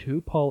of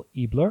Take-Two, Paul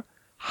Ebler,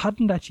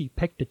 hadn't actually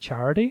picked a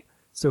charity,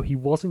 so he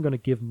wasn't going to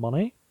give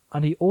money,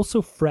 and he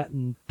also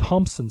threatened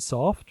Thompson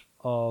Soft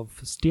of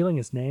stealing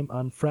his name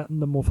and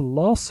threatened them with a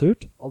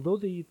lawsuit. Although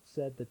they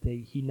said that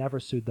he never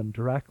sued them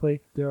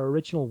directly, their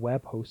original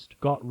web host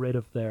got rid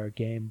of their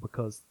game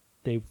because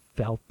they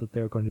felt that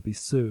they were going to be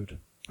sued.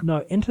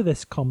 Now, into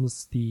this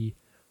comes the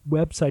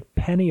website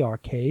Penny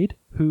Arcade,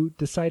 who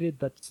decided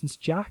that since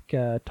Jack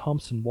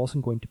Thompson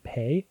wasn't going to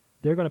pay,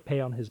 they're going to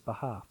pay on his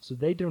behalf. So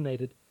they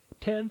donated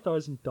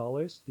 $10,000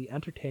 to the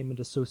Entertainment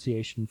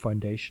Association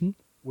Foundation,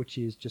 which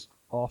is just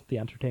off the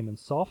Entertainment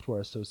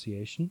Software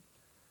Association,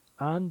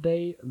 and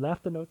they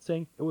left a note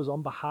saying it was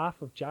on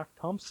behalf of Jack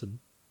Thompson,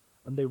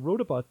 and they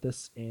wrote about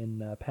this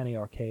in Penny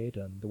Arcade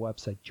and the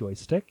website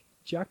Joystick.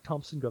 Jack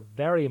Thompson got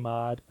very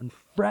mad and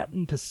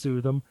threatened to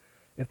sue them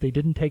if they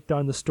didn't take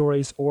down the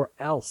stories or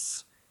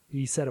else.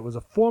 He said it was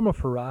a form of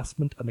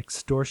harassment and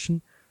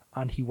extortion,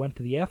 and he went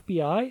to the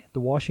FBI, the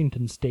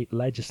Washington State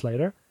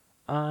Legislature,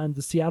 and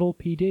the Seattle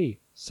PD,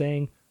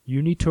 saying,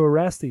 you need to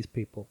arrest these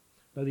people.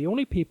 Now, the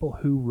only people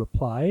who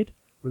replied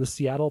were the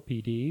Seattle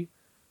PD,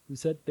 who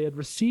said they had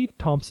received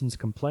Thompson's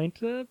complaint,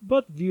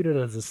 but viewed it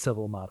as a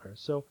civil matter.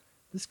 So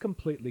this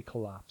completely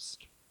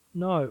collapsed.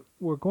 Now,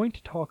 we're going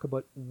to talk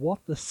about what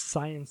the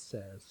science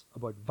says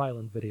about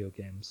violent video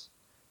games.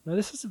 Now,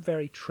 this is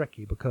very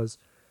tricky because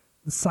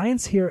the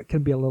science here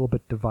can be a little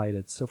bit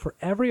divided. So for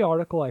every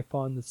article I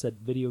found that said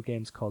video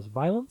games cause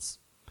violence,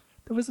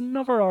 there was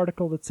another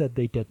article that said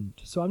they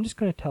didn't. So I'm just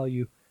going to tell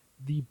you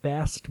the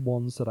best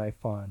ones that I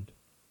found.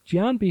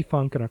 Jan B.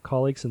 Funk and her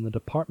colleagues in the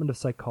Department of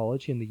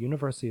Psychology in the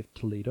University of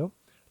Toledo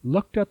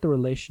looked at the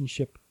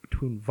relationship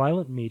between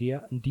violent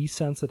media and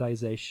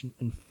desensitization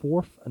in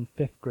 4th and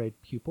 5th grade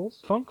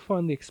pupils. Funk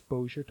found the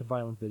exposure to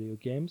violent video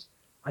games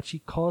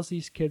actually caused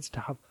these kids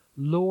to have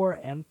lower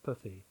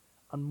empathy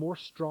and more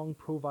strong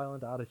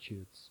pro-violent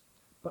attitudes.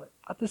 But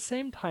at the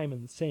same time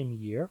in the same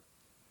year,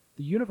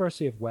 the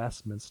University of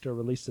Westminster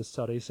released a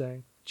study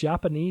saying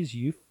Japanese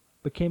youth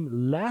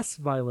became less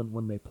violent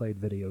when they played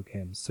video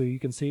games. So you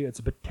can see it's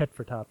a bit tit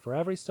for tat. For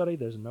every study,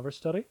 there's another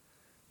study.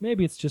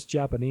 Maybe it's just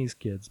Japanese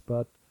kids,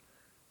 but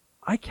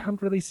I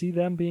can't really see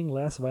them being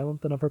less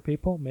violent than other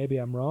people. Maybe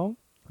I'm wrong.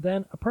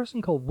 Then a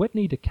person called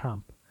Whitney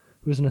DeCamp,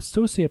 who is an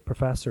associate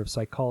professor of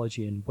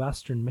psychology in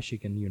Western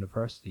Michigan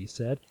University,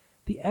 said,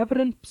 the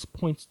evidence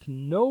points to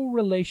no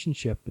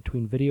relationship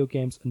between video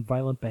games and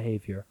violent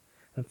behavior.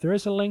 And if there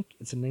is a link,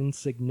 it's an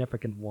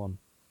insignificant one.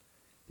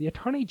 The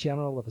Attorney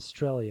General of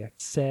Australia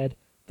said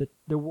that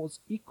there was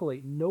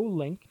equally no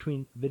link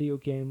between video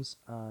games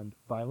and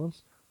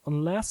violence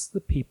unless the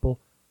people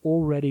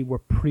already were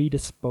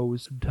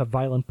predisposed to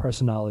violent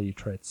personality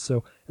traits.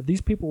 So if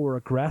these people were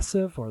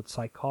aggressive or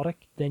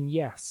psychotic, then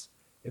yes,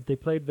 if they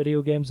played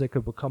video games, they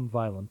could become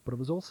violent. But it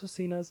was also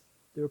seen as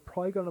they were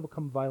probably going to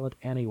become violent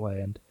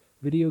anyway, and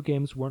video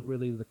games weren't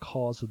really the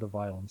cause of the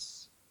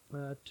violence.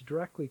 To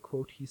directly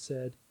quote, he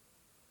said,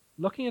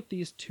 looking at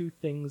these two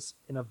things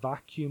in a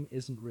vacuum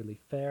isn't really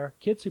fair.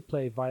 Kids who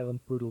play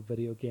violent, brutal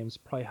video games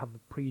probably have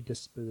a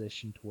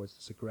predisposition towards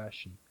this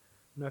aggression.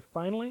 Now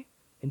finally,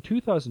 in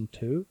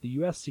 2002, the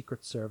US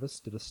Secret Service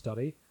did a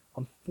study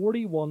on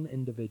 41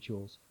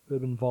 individuals who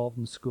had been involved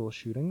in school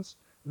shootings,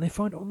 and they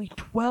found only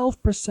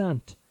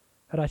 12%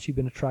 had actually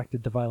been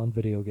attracted to violent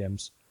video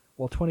games,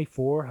 while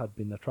 24 had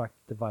been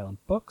attracted to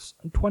violent books,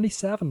 and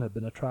 27 had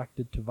been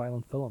attracted to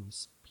violent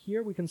films.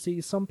 Here we can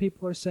see some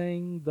people are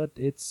saying that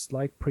it's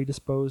like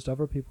predisposed,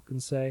 other people can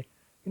say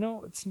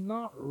It's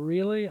not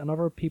really, and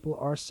other people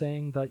are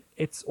saying that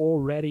it's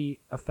already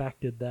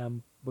affected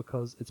them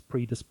because it's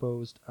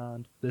predisposed,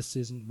 and this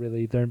isn't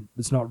really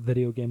it's not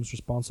video games'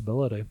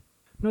 responsibility.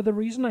 Now, the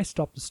reason I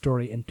stopped the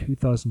story in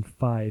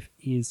 2005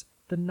 is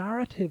the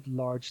narrative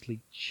largely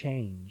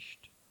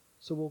changed.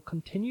 So we'll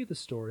continue the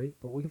story,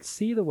 but we'll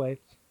see the way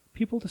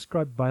people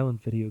describe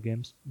violent video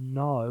games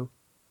now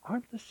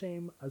aren't the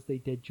same as they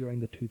did during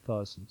the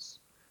 2000s.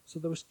 So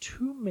there was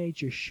two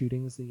major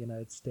shootings in the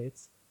United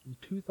States in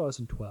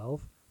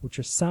 2012, which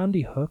are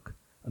Sandy Hook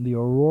and the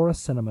Aurora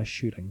Cinema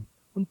shooting.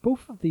 When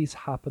both of these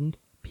happened,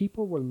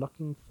 people were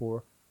looking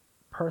for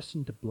a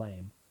person to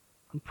blame.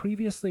 And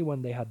previously,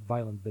 when they had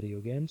violent video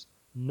games,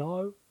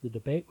 now the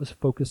debate was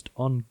focused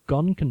on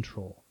gun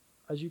control.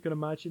 As you can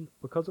imagine,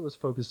 because it was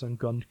focused on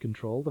gun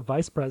control, the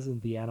vice president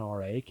of the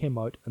NRA came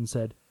out and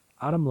said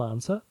Adam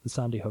Lanza, the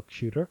Sandy Hook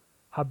shooter,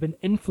 had been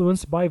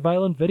influenced by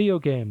violent video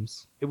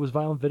games. It was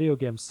violent video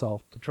games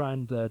solved to try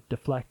and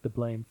deflect the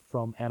blame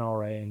from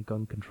NRA and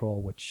gun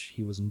control, which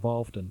he was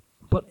involved in.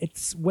 But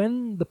it's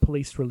when the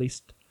police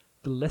released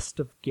the list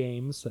of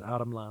games that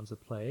Adam Lanza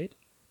played,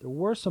 there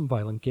were some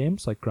violent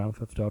games like Grand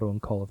Theft Auto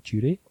and Call of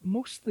Duty.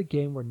 Most of the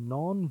game were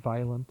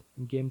non-violent,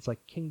 and games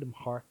like Kingdom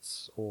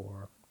Hearts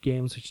or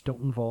games which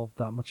don't involve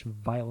that much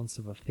violence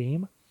of a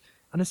theme.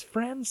 And his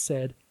friend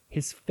said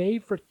his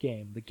favorite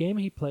game, the game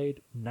he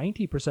played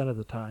 90% of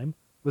the time,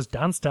 was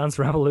Dance Dance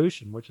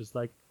Revolution, which is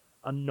like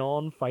a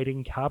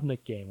non-fighting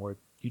cabinet game where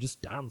you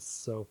just dance.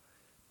 So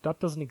that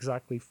doesn't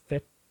exactly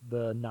fit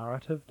the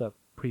narrative that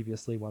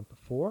previously went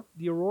before.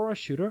 The Aurora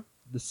shooter,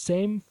 the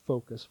same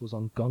focus was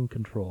on gun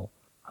control.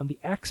 And the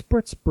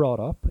experts brought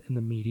up in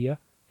the media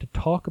to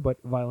talk about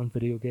violent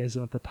video games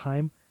at the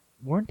time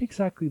weren't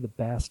exactly the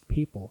best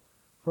people.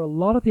 For a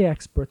lot of the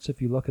experts,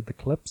 if you look at the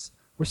clips,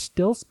 were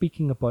still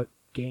speaking about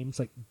games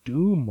like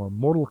Doom or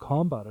Mortal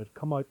Kombat that had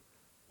come out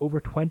over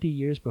 20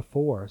 years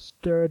before.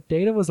 Their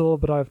data was a little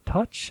bit out of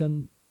touch,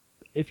 and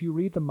if you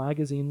read the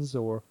magazines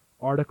or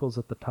articles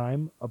at the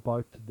time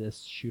about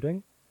this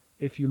shooting,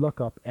 if you look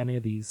up any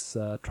of these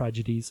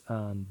tragedies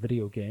and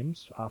video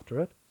games after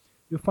it,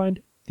 you'll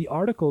find the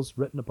articles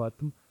written about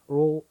them are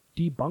all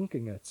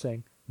debunking it,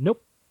 saying,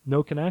 nope,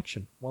 no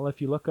connection. While if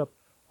you look up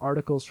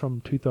articles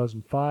from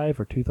 2005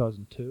 or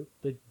 2002,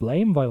 they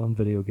blame violent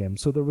video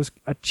games. So there was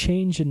a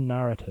change in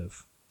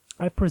narrative.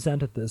 I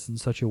presented this in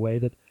such a way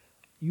that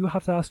you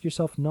have to ask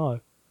yourself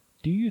now,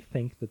 do you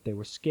think that they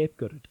were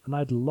scapegoated? And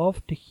I'd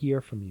love to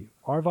hear from you.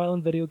 Are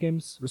violent video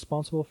games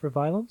responsible for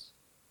violence?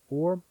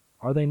 Or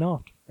are they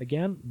not?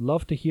 Again,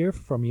 love to hear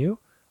from you.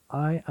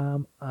 I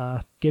am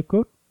at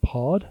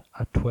ScapegoatPod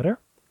at Twitter.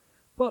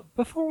 But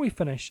before we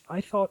finish, I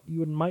thought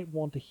you might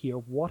want to hear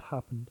what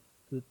happened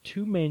to the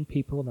two main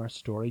people in our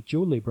story,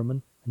 Joe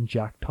Lieberman and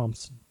Jack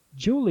Thompson.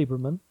 Joe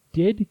Lieberman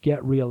did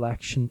get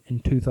re-election in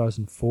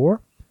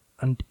 2004,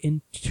 and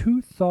in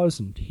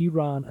 2000 he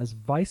ran as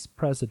vice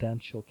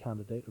presidential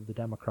candidate of the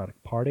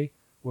Democratic Party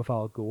with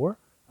Al Gore,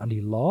 and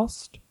he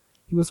lost.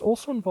 He was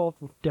also involved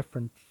with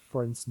different,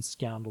 for instance,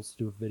 scandals to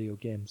do with video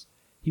games.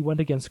 He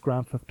went against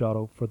Grand Theft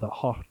Auto for the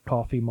hot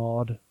coffee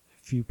mod.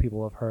 Few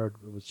people have heard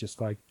it was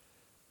just like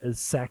a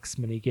sex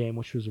minigame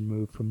which was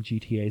removed from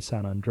GTA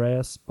San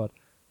Andreas, but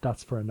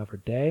that's for another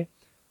day.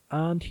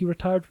 And he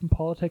retired from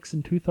politics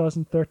in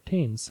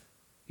 2013.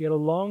 He had a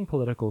long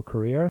political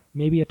career.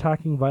 Maybe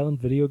attacking violent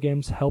video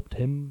games helped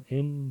him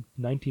in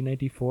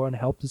 1994 and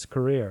helped his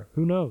career.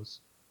 Who knows?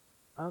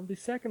 And the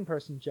second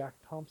person, Jack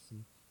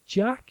Thompson.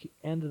 Jack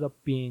ended up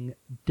being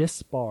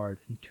disbarred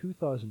in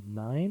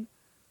 2009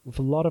 with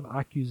a lot of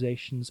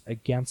accusations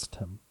against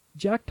him.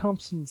 Jack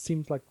Thompson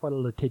seems like quite a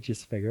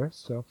litigious figure,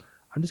 so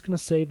I'm just going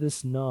to say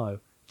this now.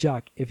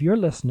 Jack, if you're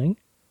listening,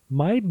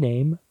 my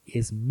name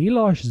is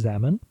Miloš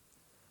Zeman.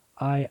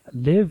 I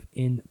live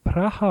in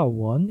Praha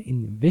 1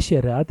 in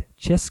Vyšehrad,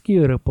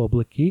 České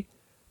republiky,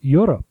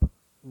 Europe.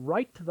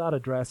 Write to that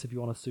address if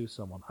you want to sue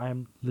someone. I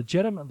am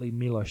legitimately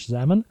Miloš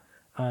Zeman,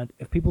 and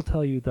if people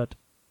tell you that,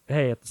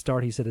 hey, at the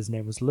start he said his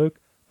name was Luke,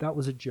 that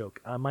was a joke.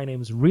 My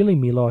name is really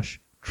Miloš.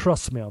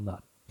 Trust me on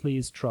that.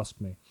 Please trust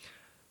me.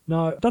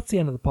 Now, that's the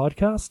end of the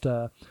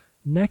podcast.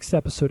 Next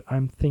episode,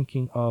 I'm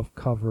thinking of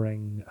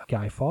covering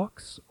Guy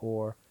Fawkes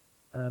or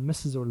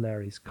Mrs.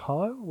 O'Leary's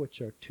cow,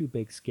 which are two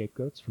big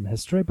scapegoats from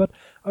history. But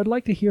I'd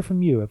like to hear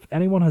from you. If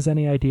anyone has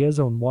any ideas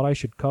on what I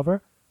should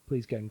cover,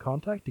 please get in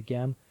contact.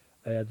 Again,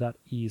 that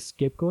is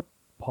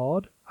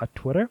ScapegoatPod at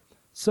Twitter.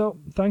 So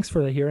thanks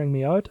for hearing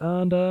me out,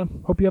 and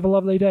hope you have a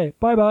lovely day.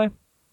 Bye-bye.